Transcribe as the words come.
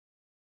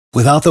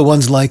Without the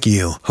ones like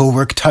you, who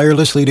work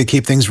tirelessly to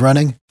keep things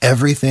running,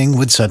 everything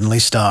would suddenly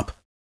stop.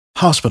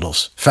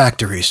 Hospitals,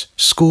 factories,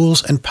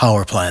 schools, and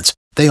power plants,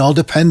 they all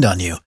depend on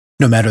you.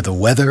 No matter the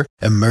weather,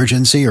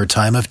 emergency, or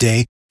time of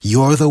day,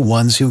 you're the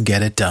ones who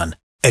get it done.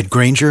 At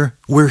Grainger,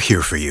 we're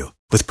here for you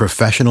with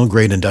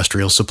professional-grade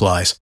industrial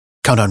supplies.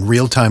 Count on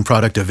real-time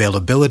product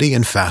availability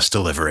and fast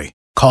delivery.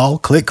 Call,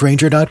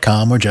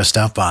 clickgrainger.com, or just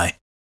stop by.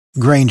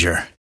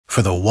 Grainger,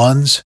 for the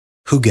ones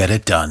who get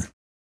it done.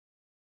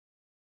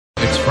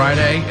 It's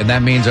Friday, and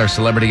that means our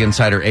celebrity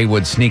insider A.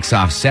 Wood sneaks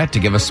off set to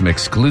give us some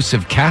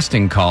exclusive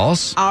casting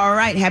calls. All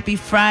right, happy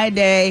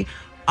Friday.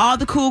 All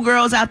the cool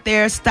girls out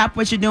there, stop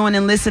what you're doing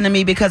and listen to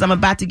me because I'm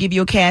about to give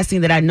you a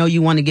casting that I know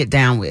you want to get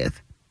down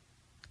with.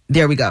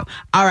 There we go.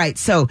 All right,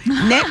 so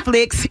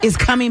Netflix is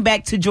coming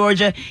back to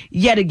Georgia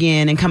yet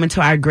again and coming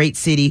to our great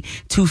city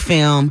to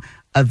film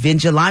a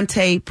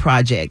vigilante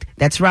project.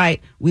 That's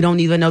right. We don't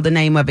even know the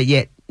name of it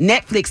yet.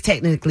 Netflix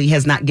technically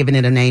has not given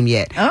it a name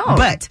yet. Oh.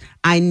 But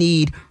I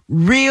need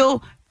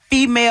real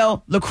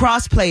female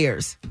lacrosse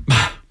players.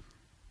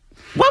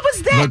 What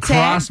was that,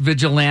 Lacrosse Tad?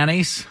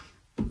 vigilantes?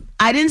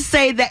 I didn't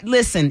say that.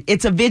 Listen,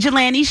 it's a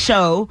vigilante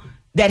show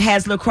that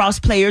has lacrosse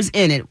players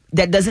in it.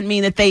 That doesn't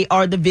mean that they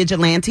are the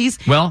vigilantes.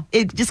 Well,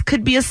 it just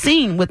could be a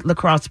scene with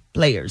lacrosse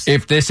players.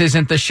 If this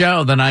isn't the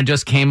show, then I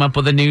just came up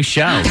with a new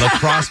show,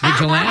 Lacrosse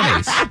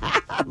Vigilantes.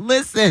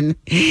 Listen,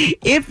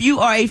 if you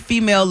are a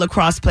female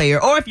lacrosse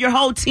player, or if your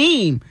whole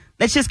team,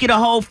 let's just get a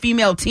whole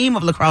female team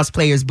of lacrosse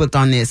players booked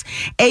on this,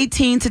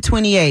 18 to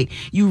 28,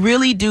 you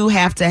really do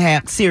have to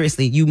have,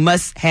 seriously, you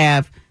must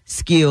have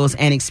skills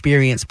and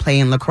experience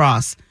playing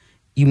lacrosse.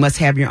 You must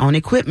have your own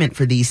equipment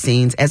for these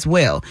scenes as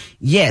well.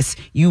 Yes,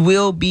 you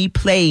will be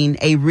playing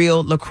a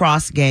real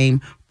lacrosse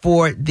game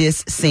for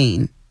this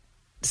scene.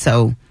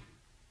 So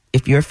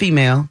if you're a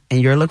female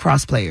and you're a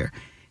lacrosse player,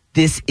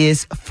 this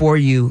is for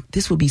you.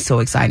 This will be so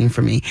exciting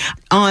for me.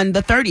 On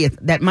the 30th,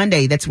 that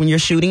Monday, that's when you're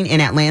shooting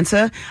in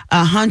Atlanta,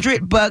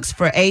 $100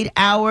 for 8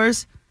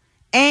 hours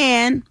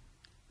and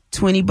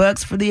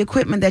 $20 for the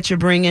equipment that you're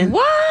bringing.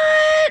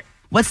 What?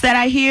 What's that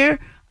I hear?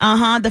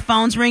 The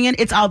phone's ringing.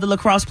 It's all the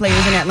lacrosse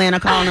players in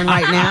Atlanta calling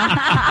right now.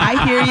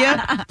 I hear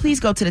you. Please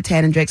go to the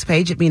Tad and Drex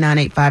page at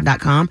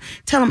B985.com.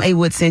 Tell them A.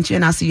 Wood sent you,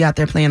 and I'll see you out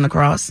there playing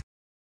lacrosse.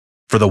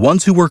 For the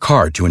ones who work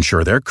hard to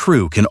ensure their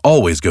crew can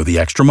always go the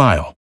extra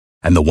mile,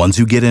 and the ones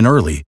who get in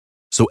early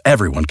so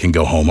everyone can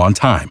go home on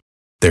time,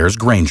 there's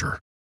Grainger,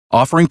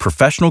 offering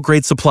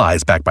professional-grade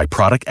supplies backed by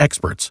product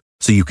experts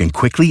so you can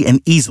quickly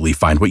and easily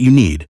find what you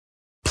need.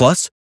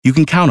 Plus, you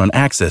can count on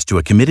access to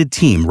a committed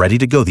team ready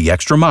to go the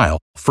extra mile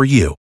for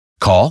you.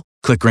 Call,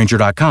 click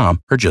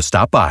Grainger.com, or just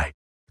stop by.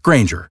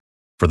 Grainger,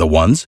 for the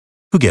ones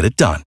who get it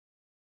done.